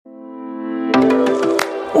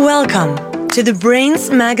Welcome to the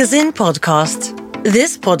Brainz magazine podcast.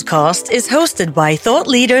 This podcast is hosted by thought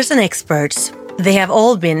leaders and experts. They have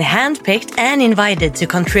all been handpicked and invited to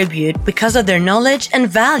contribute because of their knowledge and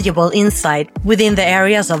valuable insight within the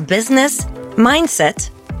areas of business, mindset,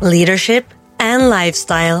 leadership, and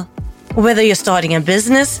lifestyle. Whether you're starting a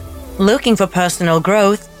business, looking for personal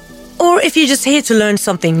growth, or if you're just here to learn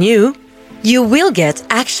something new, you will get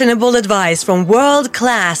actionable advice from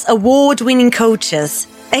world-class award-winning coaches,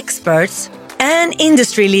 experts, and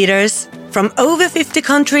industry leaders from over 50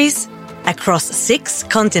 countries across 6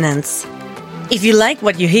 continents. If you like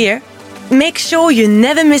what you hear, make sure you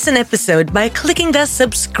never miss an episode by clicking the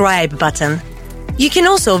subscribe button. You can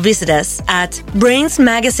also visit us at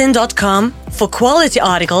brainzmagazine.com for quality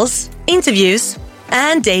articles, interviews,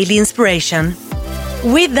 and daily inspiration.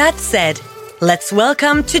 With that said, let's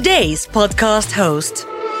welcome today's podcast host.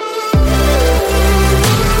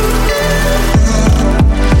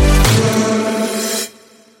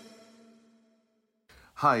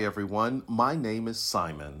 Hi everyone, my name is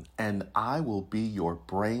Simon, and I will be your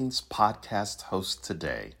Brainz podcast host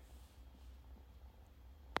today.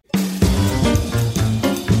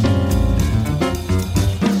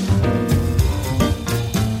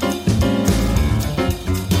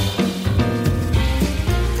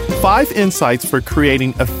 Five insights for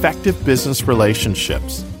creating effective business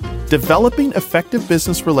relationships. Developing effective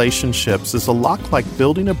business relationships is a lot like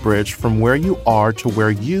building a bridge from where you are to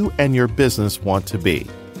where you and your business want to be.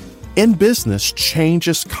 In business, change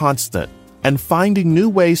is constant, and finding new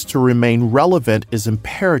ways to remain relevant is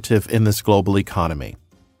imperative in this global economy.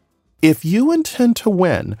 If you intend to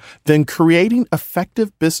win, then creating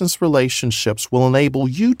effective business relationships will enable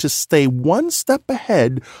you to stay one step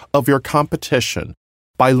ahead of your competition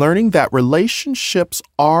by learning that relationships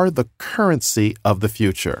are the currency of the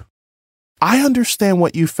future. I understand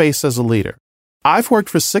what you face as a leader. I've worked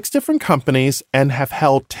for 6 different companies and have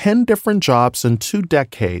held 10 different jobs in 2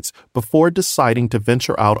 decades before deciding to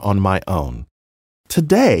venture out on my own.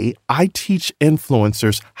 Today, I teach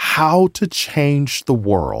influencers how to change the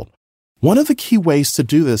world. One of the key ways to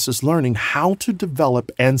do this is learning how to develop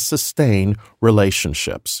and sustain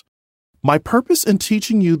relationships. My purpose in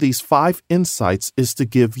teaching you these 5 insights is to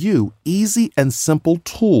give you easy and simple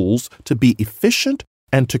tools to be efficient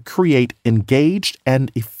and to create engaged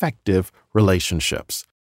and effective relationships.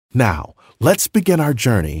 Now, let's begin our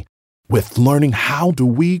journey with learning how do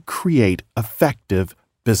we create effective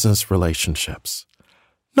business relationships.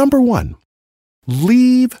 Number 1,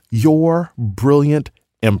 leave your brilliant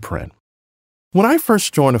imprint. When I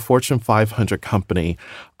first joined a Fortune 500 company,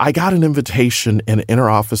 I got an invitation in an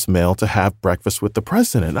interoffice mail to have breakfast with the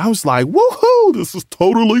president. I was like, woohoo, this is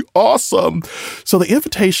totally awesome. So the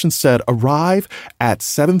invitation said, arrive at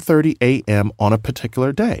 7:30 a.m. on a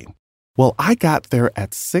particular day. Well, I got there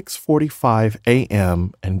at 6:45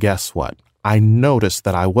 a.m. and guess what? I noticed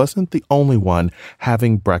that I wasn't the only one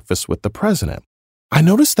having breakfast with the president. I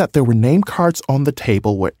noticed that there were name cards on the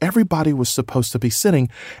table where everybody was supposed to be sitting,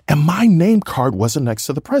 and my name card wasn't next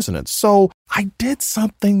to the president. So I did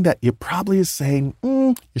something that you probably is saying,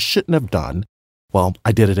 you shouldn't have done. Well,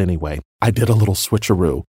 I did it anyway. I did a little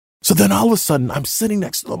switcheroo. So then all of a sudden, I'm sitting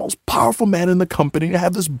next to the most powerful man in the company, and I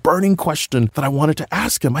have this burning question that I wanted to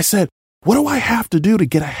ask him. I said, what do I have to do to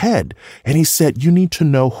get ahead? And he said, you need to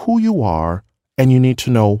know who you are, and you need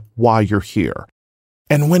to know why you're here.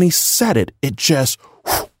 And when he said it, it just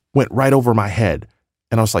went right over my head.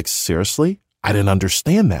 And I was like, seriously? I didn't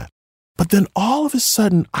understand that. But then all of a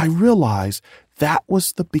sudden, I realized that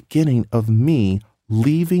was the beginning of me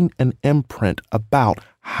leaving an imprint about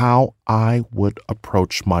how I would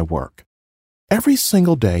approach my work. Every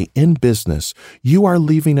single day in business, you are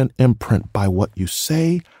leaving an imprint by what you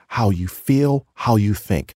say, how you feel, how you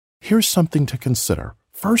think. Here's something to consider.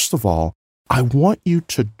 First of all, I want you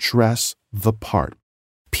to dress the part.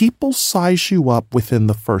 People size you up within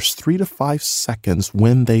the first 3 to 5 seconds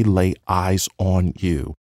when they lay eyes on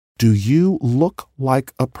you. Do you look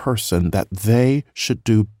like a person that they should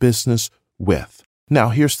do business with? Now,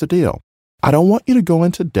 here's the deal. I don't want you to go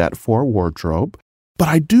into debt for a wardrobe, but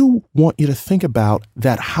I do want you to think about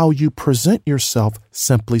that how you present yourself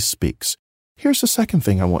simply speaks. Here's the second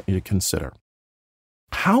thing I want you to consider.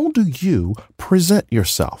 How do you present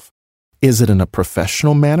yourself? Is it in a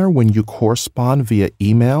professional manner when you correspond via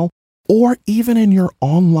email or even in your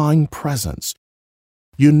online presence?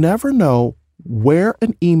 You never know where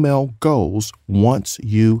an email goes once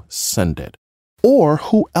you send it or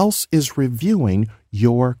who else is reviewing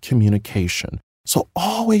your communication. So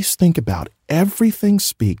always think about everything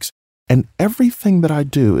speaks and everything that I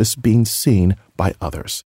do is being seen by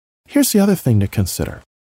others. Here's the other thing to consider.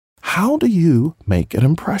 How do you make an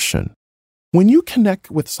impression? When you connect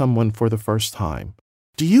with someone for the first time,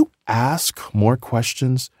 do you ask more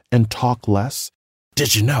questions and talk less?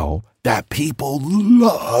 Did you know that people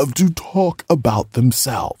love to talk about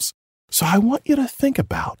themselves? So I want you to think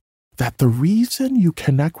about that the reason you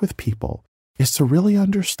connect with people is to really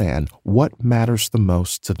understand what matters the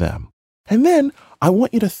most to them. And then I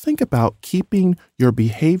want you to think about keeping your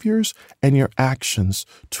behaviors and your actions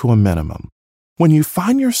to a minimum. When you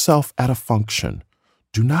find yourself at a function,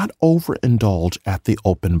 do not overindulge at the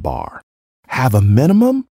open bar. Have a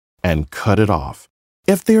minimum and cut it off.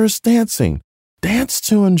 If there is dancing, dance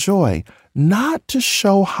to enjoy, not to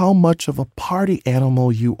show how much of a party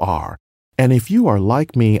animal you are. And if you are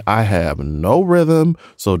like me, I have no rhythm,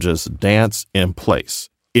 so just dance in place,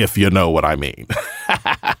 if you know what I mean.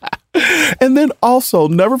 And then also,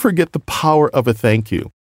 never forget the power of a thank you.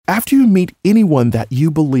 After you meet anyone that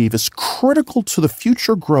you believe is critical to the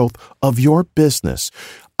future growth of your business,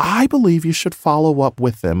 I believe you should follow up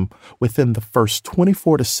with them within the first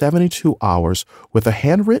 24 to 72 hours with a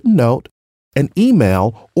handwritten note, an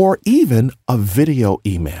email, or even a video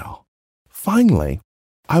email. Finally,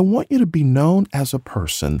 I want you to be known as a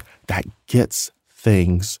person that gets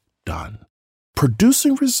things done.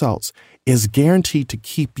 Producing results is guaranteed to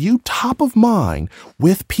keep you top of mind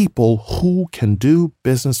with people who can do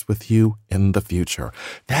business with you in the future.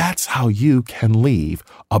 That's how you can leave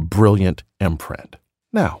a brilliant imprint.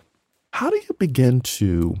 Now, how do you begin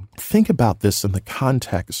to think about this in the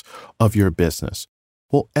context of your business?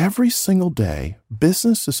 Well, every single day,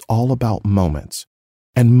 business is all about moments,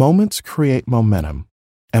 and moments create momentum,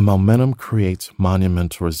 and momentum creates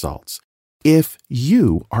monumental results. If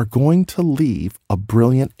you are going to leave a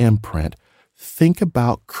brilliant imprint, think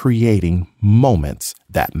about creating moments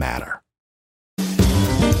that matter.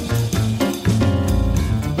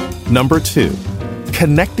 Number 2,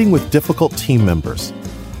 connecting with difficult team members.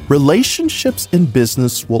 Relationships in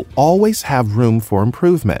business will always have room for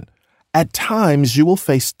improvement. At times, you will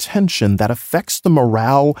face tension that affects the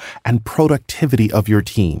morale and productivity of your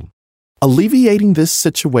team. Alleviating this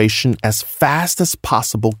situation as fast as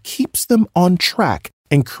possible keeps them on track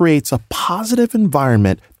and creates a positive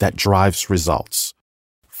environment that drives results.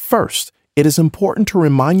 First, it is important to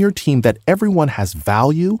remind your team that everyone has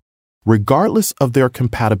value, regardless of their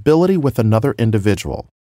compatibility with another individual.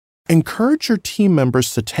 Encourage your team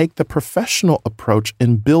members to take the professional approach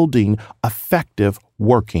in building effective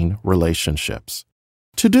working relationships.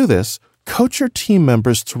 To do this, coach your team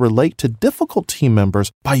members to relate to difficult team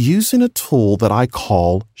members by using a tool that I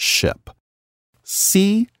call SHIP.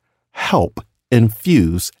 See, help,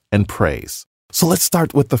 infuse, and praise. So let's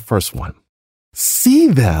start with the first one. See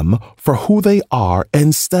them for who they are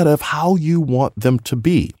instead of how you want them to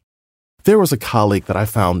be. There was a colleague that I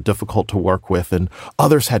found difficult to work with, and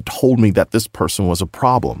others had told me that this person was a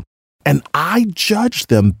problem. And I judged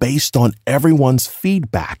them based on everyone's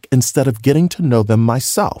feedback instead of getting to know them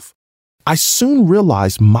myself. I soon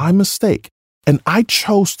realized my mistake, and I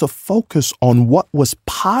chose to focus on what was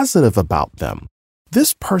positive about them.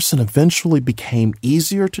 This person eventually became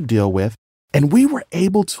easier to deal with, and we were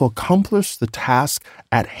able to accomplish the task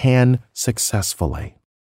at hand successfully.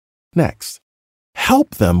 Next,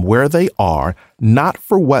 help them where they are, not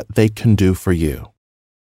for what they can do for you.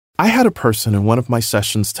 I had a person in one of my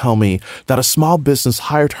sessions tell me that a small business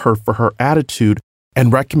hired her for her attitude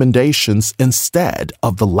and recommendations instead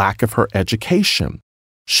of the lack of her education.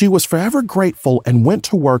 She was forever grateful and went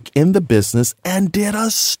to work in the business and did a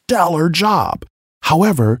stellar job.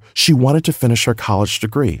 However, she wanted to finish her college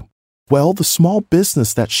degree. Well, the small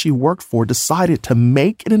business that she worked for decided to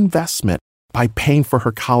make an investment by paying for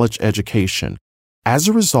her college education. As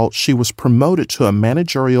a result, she was promoted to a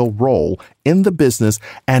managerial role in the business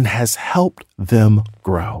and has helped them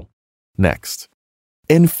grow. Next,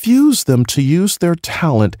 infuse them to use their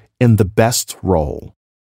talent in the best role.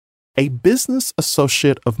 A business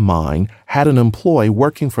associate of mine had an employee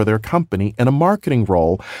working for their company in a marketing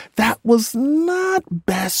role that was not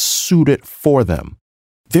best suited for them.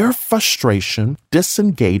 Their frustration,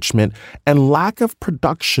 disengagement, and lack of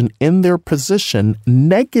production in their position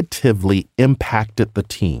negatively impacted the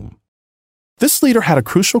team. This leader had a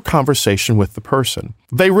crucial conversation with the person.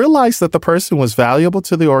 They realized that the person was valuable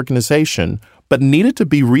to the organization, but needed to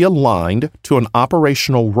be realigned to an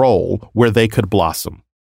operational role where they could blossom.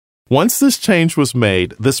 Once this change was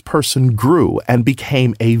made, this person grew and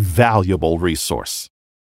became a valuable resource.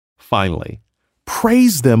 Finally,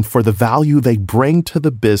 praise them for the value they bring to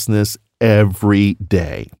the business every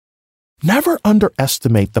day. Never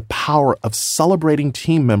underestimate the power of celebrating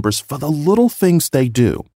team members for the little things they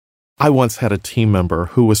do. I once had a team member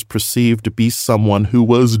who was perceived to be someone who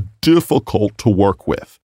was difficult to work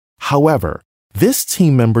with. However, this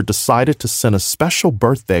team member decided to send a special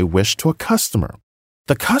birthday wish to a customer.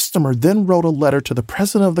 The customer then wrote a letter to the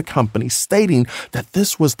president of the company stating that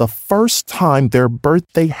this was the first time their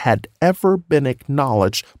birthday had ever been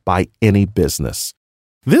acknowledged by any business.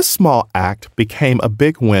 This small act became a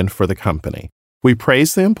big win for the company. We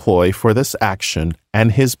praised the employee for this action,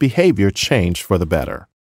 and his behavior changed for the better.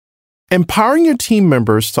 Empowering your team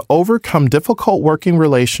members to overcome difficult working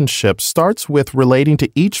relationships starts with relating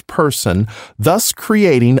to each person, thus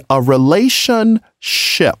creating a relationship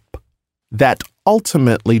that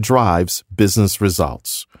ultimately drives business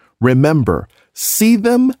results. Remember, see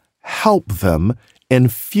them, help them,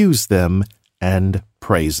 infuse them, and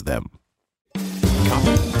praise them.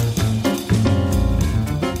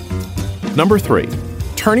 Number 3,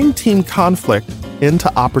 turning team conflict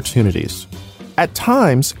into opportunities. At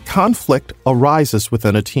times, conflict arises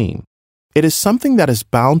within a team. It is something that is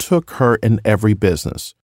bound to occur in every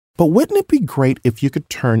business. But wouldn't it be great if you could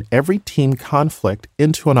turn every team conflict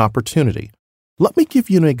into an opportunity? Let me give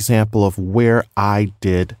you an example of where I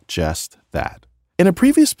did just that. In a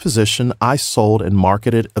previous position, I sold and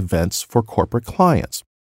marketed events for corporate clients.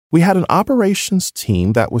 We had an operations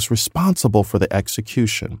team that was responsible for the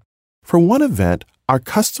execution. For one event, our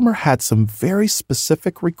customer had some very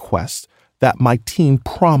specific requests that my team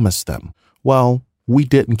promised them. Well, we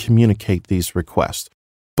didn't communicate these requests,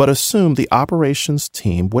 but assumed the operations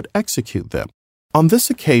team would execute them. On this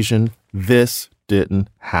occasion, this didn't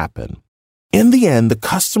happen. In the end, the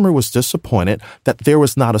customer was disappointed that there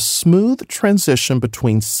was not a smooth transition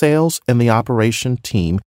between sales and the operation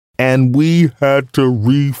team, and we had to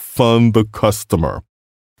refund the customer.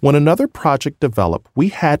 When another project developed, we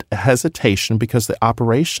had a hesitation because the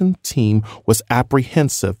operation team was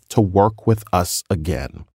apprehensive to work with us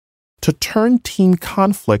again. To turn team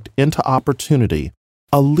conflict into opportunity,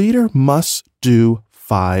 a leader must do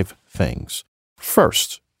 5 things.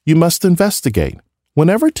 First, you must investigate.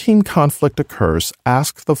 Whenever team conflict occurs,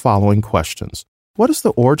 ask the following questions. What is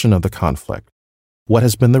the origin of the conflict? What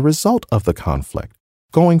has been the result of the conflict?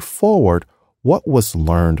 Going forward, what was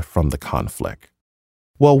learned from the conflict?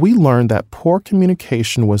 Well, we learned that poor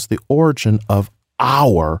communication was the origin of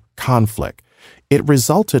our conflict. It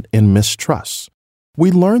resulted in mistrust.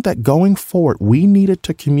 We learned that going forward, we needed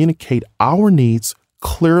to communicate our needs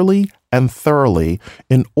clearly and thoroughly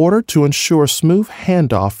in order to ensure smooth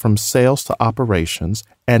handoff from sales to operations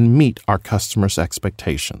and meet our customers'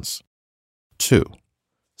 expectations. 2,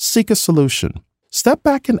 seek a solution. Step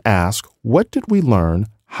back and ask, what did we learn?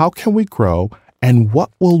 How can we grow? And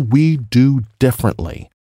what will we do differently?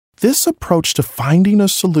 This approach to finding a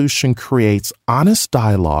solution creates honest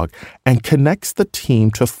dialogue and connects the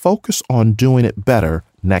team to focus on doing it better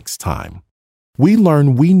next time. We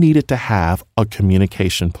learned we needed to have a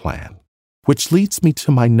communication plan, which leads me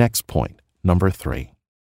to my next point, number 3.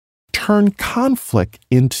 Turn conflict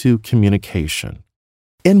into communication.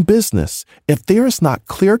 In business, if there is not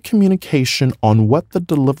clear communication on what the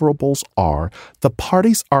deliverables are, the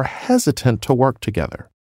parties are hesitant to work together.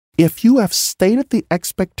 If you have stated the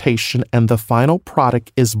expectation and the final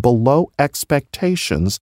product is below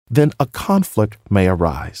expectations, then a conflict may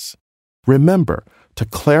arise. Remember to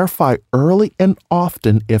clarify early and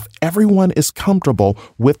often if everyone is comfortable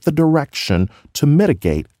with the direction to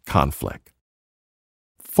mitigate conflict.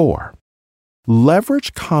 4.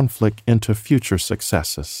 Leverage conflict into future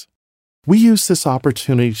successes. We use this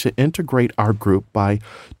opportunity to integrate our group by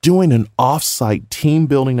doing an off-site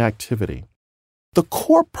team-building activity. The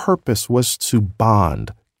core purpose was to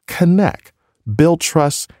bond, connect, build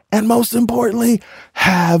trust, and most importantly,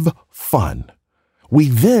 have fun. We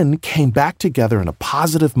then came back together in a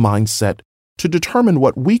positive mindset to determine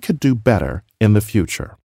what we could do better in the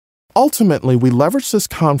future. Ultimately, we leveraged this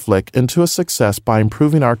conflict into a success by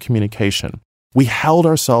improving our communication. We held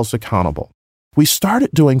ourselves accountable. We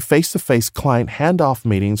started doing face-to-face client handoff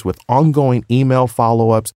meetings with ongoing email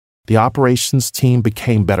follow-ups. The operations team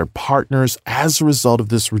became better partners as a result of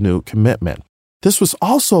this renewed commitment. This was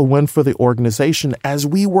also a win for the organization as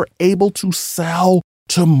we were able to sell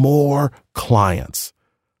to more clients.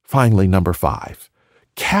 Finally, number 5,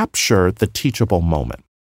 capture the teachable moment.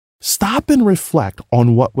 Stop and reflect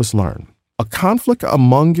on what was learned. A conflict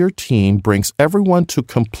among your team brings everyone to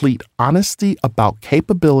complete honesty about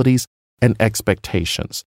capabilities and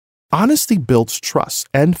expectations. Honesty builds trust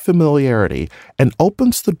and familiarity and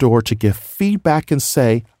opens the door to give feedback and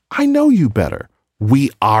say, I know you better. We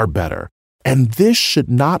are better. And this should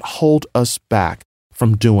not hold us back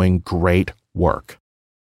from doing great work.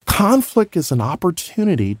 Conflict is an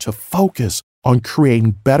opportunity to focus on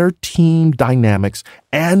creating better team dynamics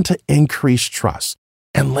and to increase trust.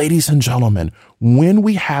 And ladies and gentlemen, when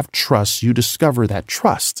we have trust, you discover that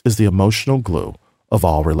trust is the emotional glue of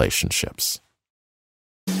all relationships.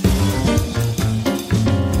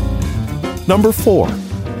 Number 4,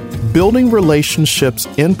 building relationships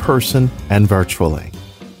in person and virtually.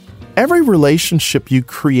 Every relationship you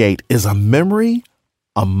create is a memory,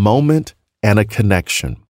 a moment, and a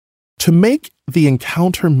connection. To make the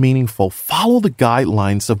encounter meaningful, follow the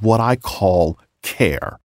guidelines of what I call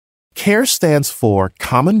CARE. CARE stands for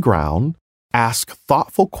common ground, ask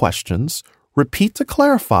thoughtful questions, repeat to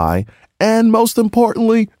clarify, and most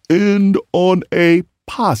importantly, end on a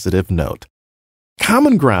positive note.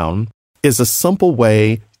 Common ground is a simple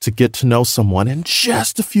way to get to know someone in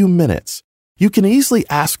just a few minutes. You can easily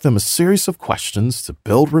ask them a series of questions to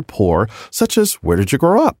build rapport, such as, where did you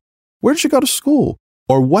grow up? Where did you go to school?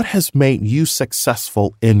 Or what has made you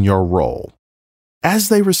successful in your role? As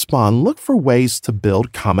they respond, look for ways to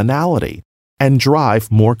build commonality and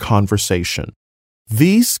drive more conversation.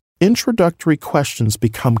 These introductory questions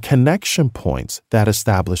become connection points that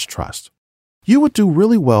establish trust. You would do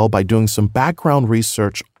really well by doing some background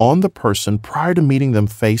research on the person prior to meeting them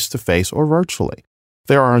face-to-face or virtually.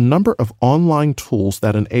 There are a number of online tools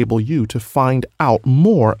that enable you to find out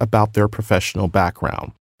more about their professional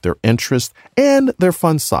background, their interests, and their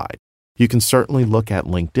fun side. You can certainly look at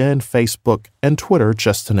LinkedIn, Facebook, and Twitter,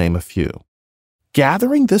 just to name a few.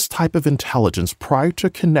 Gathering this type of intelligence prior to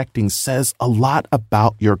connecting says a lot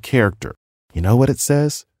about your character. You know what it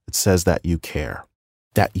says? It says that you care,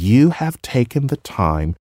 that you have taken the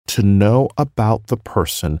time to know about the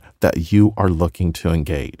person that you are looking to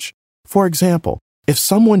engage. For example, if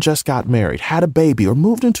someone just got married, had a baby, or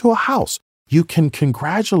moved into a house, you can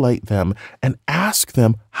congratulate them and ask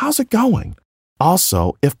them, how's it going?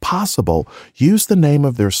 Also, if possible, use the name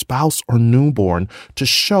of their spouse or newborn to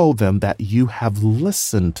show them that you have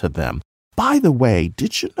listened to them. By the way,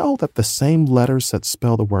 did you know that the same letters that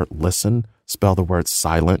spell the word listen spell the word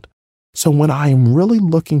silent? So when I am really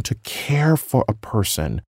looking to care for a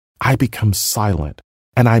person, I become silent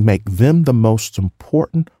and I make them the most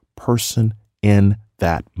important person in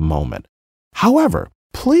that moment. However,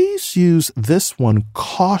 please use this one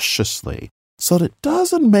cautiously so that it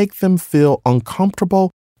doesn't make them feel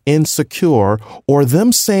uncomfortable, insecure, or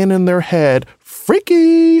them saying in their head,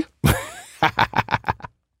 freaky.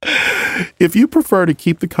 If you prefer to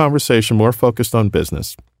keep the conversation more focused on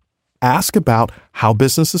business, ask about how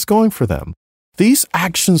business is going for them. These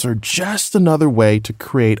actions are just another way to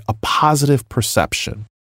create a positive perception.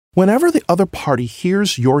 Whenever the other party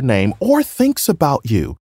hears your name or thinks about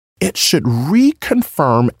you, it should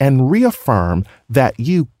reconfirm and reaffirm that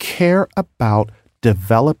you care about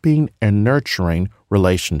developing and nurturing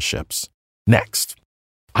relationships. Next,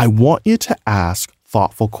 I want you to ask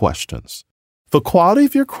thoughtful questions. The quality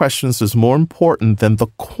of your questions is more important than the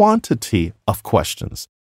quantity of questions.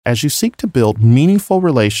 As you seek to build meaningful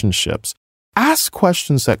relationships, ask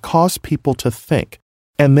questions that cause people to think,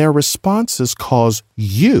 and their responses cause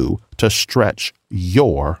you to stretch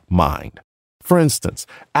your mind. For instance,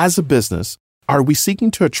 as a business, are we seeking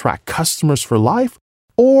to attract customers for life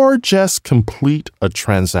or just complete a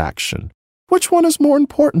transaction? Which one is more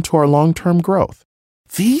important to our long-term growth?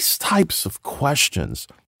 These types of questions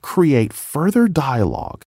create further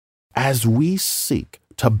dialogue as we seek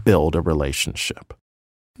to build a relationship.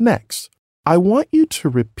 Next, I want you to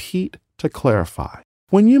repeat to clarify.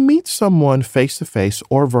 When you meet someone face-to-face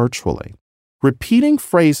or virtually, repeating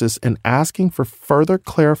phrases and asking for further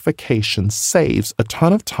clarification saves a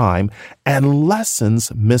ton of time and lessens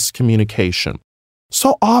miscommunication.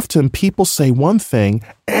 So often people say one thing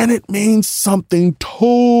and it means something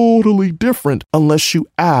totally different unless you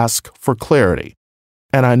ask for clarity.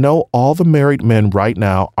 And I know all the married men right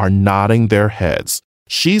now are nodding their heads.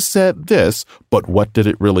 She said this, but what did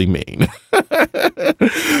it really mean?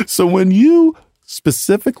 So when you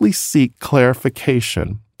specifically seek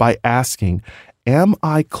clarification by asking, am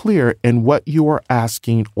I clear in what you are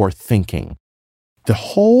asking or thinking? The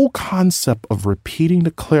whole concept of repeating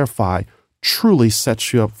to clarify truly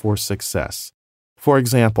sets you up for success. For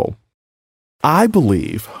example, I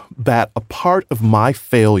believe that a part of my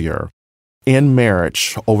failure in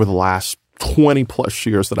marriage over the last 20 plus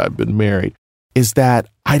years that I've been married is that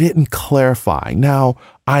I didn't clarify. Now,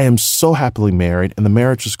 I am so happily married and the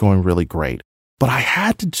marriage is going really great. But I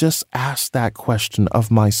had to just ask that question of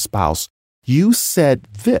my spouse. You said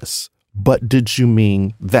this, but did you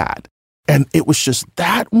mean that? And it was just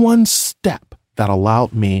that one step that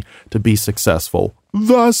allowed me to be successful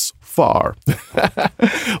thus far.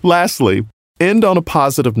 Lastly, end on a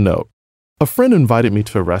positive note. A friend invited me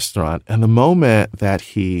to a restaurant, and the moment that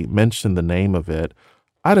he mentioned the name of it,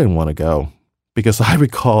 I didn't want to go because I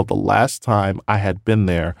recalled the last time I had been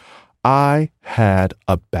there, I had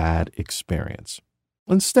a bad experience.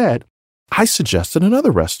 Instead, I suggested another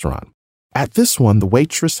restaurant. At this one, the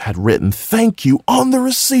waitress had written "thank you" on the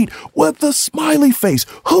receipt with a smiley face.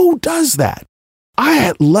 Who does that? I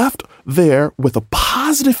had left there with a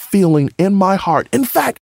positive feeling in my heart. In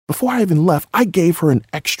fact, before I even left, I gave her an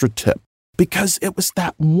extra tip because it was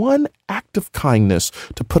that one act of kindness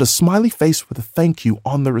to put a smiley face with a thank you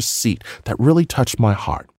on the receipt that really touched my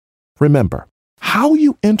heart. Remember, how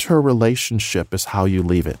you enter a relationship is how you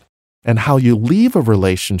leave it. And how you leave a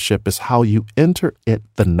relationship is how you enter it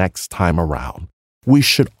the next time around. We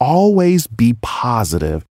should always be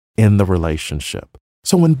positive in the relationship.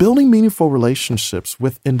 So when building meaningful relationships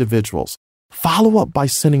with individuals, follow up by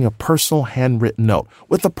sending a personal handwritten note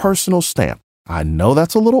with a personal stamp. I know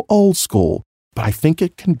that's a little old school, but I think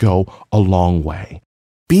it can go a long way.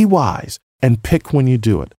 Be wise and pick when you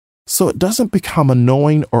do it so it doesn't become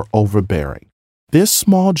annoying or overbearing. This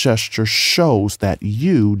small gesture shows that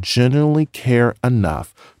you genuinely care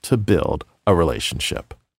enough to build a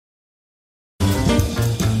relationship.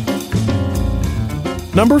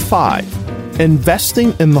 Number 5,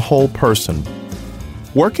 investing in the whole person.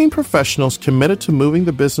 Working professionals committed to moving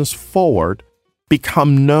the business forward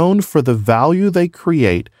become known for the value they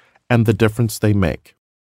create and the difference they make.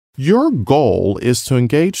 Your goal is to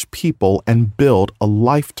engage people and build a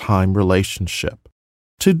lifetime relationship.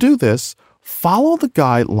 To do this, follow the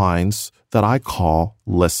guidelines that I call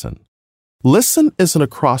LISTEN. LISTEN is an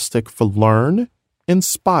acrostic for learn,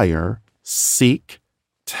 inspire, seek,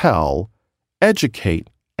 tell, educate,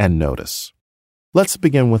 and notice. Let's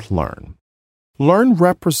begin with learn. Learn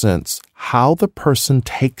represents how the person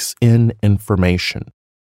takes in information.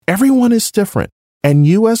 Everyone is different, and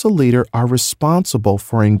you as a leader are responsible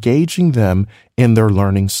for engaging them in their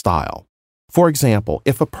learning style. For example,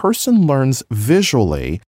 if a person learns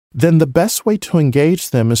visually, then the best way to engage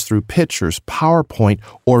them is through pictures, PowerPoint,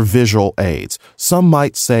 or visual aids. Some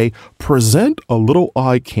might say, present a little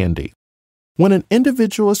eye candy. When an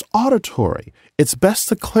individual is auditory, it's best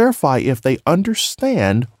to clarify if they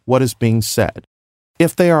understand what is being said.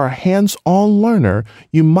 If they are a hands-on learner,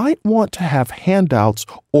 you might want to have handouts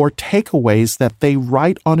or takeaways that they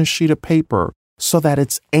write on a sheet of paper so that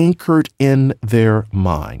it's anchored in their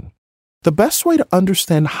mind. The best way to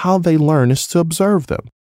understand how they learn is to observe them.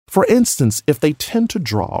 For instance, if they tend to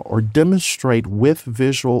draw or demonstrate with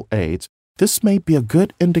visual aids, this may be a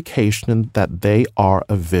good indication that they are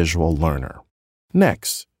a visual learner.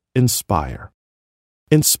 Next, inspire.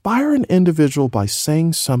 Inspire an individual by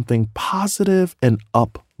saying something positive and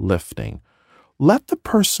uplifting. Let the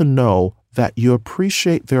person know that you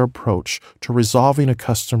appreciate their approach to resolving a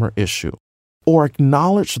customer issue or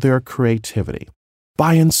acknowledge their creativity.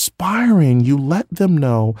 By inspiring, you let them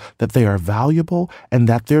know that they are valuable and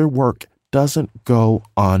that their work doesn't go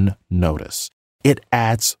unnoticed. It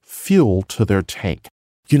adds fuel to their tank.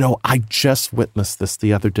 I just witnessed this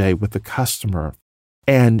the other day with a customer,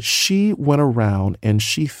 and she went around and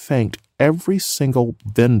she thanked every single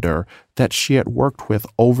vendor that she had worked with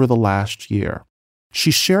over the last year. She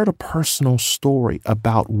shared a personal story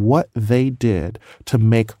about what they did to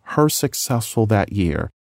make her successful that year.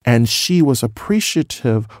 And she was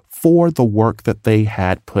appreciative for the work that they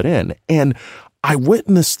had put in. And I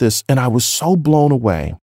witnessed this and I was so blown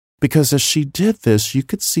away because as she did this, you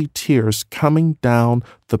could see tears coming down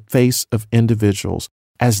the face of individuals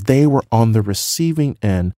as they were on the receiving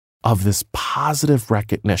end of this positive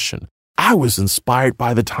recognition. I was inspired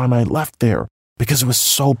by the time I left there because it was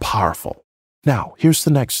so powerful. Now, here's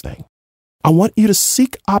the next thing. I want you to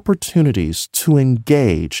seek opportunities to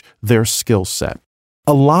engage their skill set,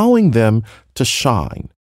 allowing them to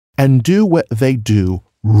shine and do what they do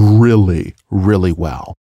really, really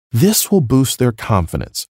well. This will boost their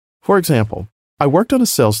confidence. For example, I worked on a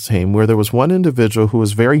sales team where there was one individual who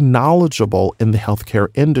was very knowledgeable in the healthcare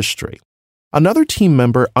industry. Another team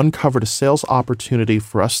member uncovered a sales opportunity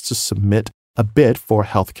for us to submit a bid for a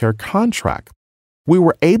healthcare contract. We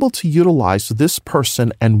were able to utilize this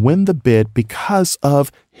person and win the bid because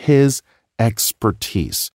of his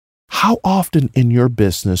expertise. How often in your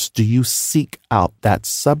business do you seek out that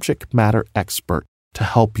subject matter expert to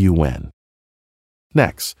help you win?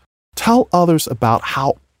 Next, tell others about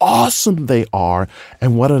how awesome they are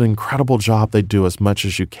and what an incredible job they do as much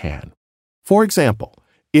as you can. For example,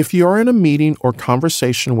 if you're in a meeting or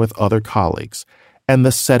conversation with other colleagues and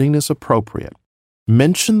the setting is appropriate,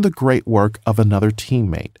 mention the great work of another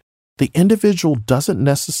teammate. The individual doesn't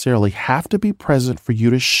necessarily have to be present for you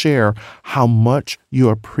to share how much you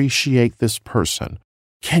appreciate this person.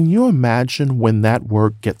 Can you imagine when that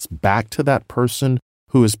word gets back to that person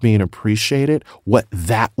who is being appreciated, what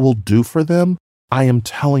that will do for them? I am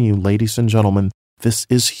telling you, ladies and gentlemen, this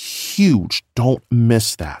is huge. Don't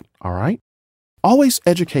miss that, all right? Always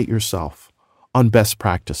educate yourself on best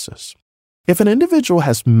practices. If an individual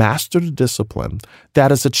has mastered a discipline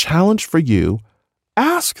that is a challenge for you,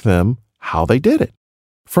 ask them how they did it.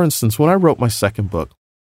 For instance, when I wrote my second book,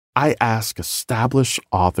 I asked established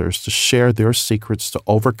authors to share their secrets to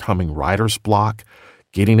overcoming writer's block,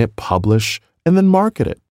 getting it published, and then market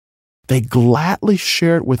it. They gladly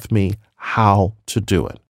shared with me how to do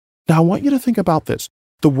it. Now, I want you to think about this.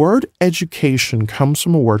 The word education comes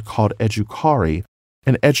from a word called educare,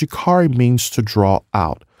 and educare means to draw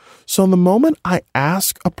out. So the moment I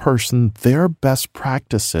ask a person their best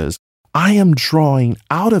practices, I am drawing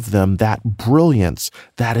out of them that brilliance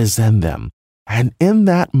that is in them. And in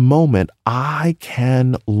that moment, I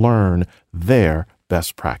can learn their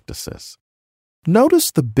best practices.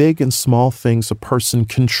 Notice the big and small things a person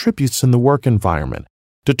contributes in the work environment.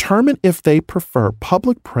 Determine if they prefer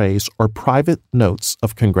public praise or private notes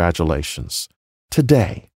of congratulations.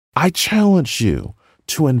 Today, I challenge you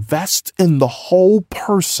to invest in the whole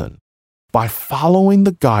person by following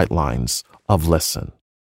the guidelines of listen.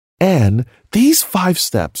 And these 5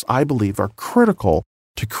 steps, I believe, are critical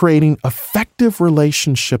to creating effective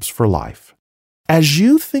relationships for life. As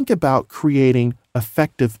you think about creating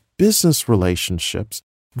effective business relationships,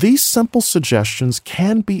 these simple suggestions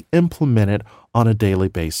can be implemented on a daily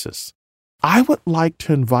basis. I would like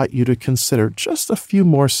to invite you to consider just a few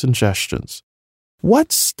more suggestions.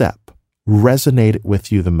 What step resonated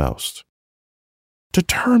with you the most?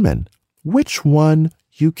 Determine which one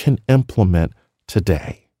you can implement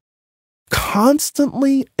today.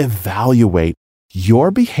 Constantly evaluate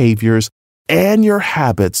your behaviors and your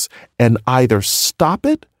habits and either stop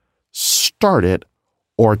it, start it,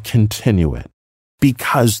 or continue it.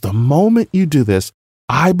 Because the moment you do this,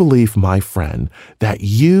 I believe, my friend, that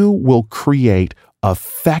you will create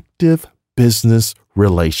effective business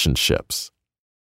relationships.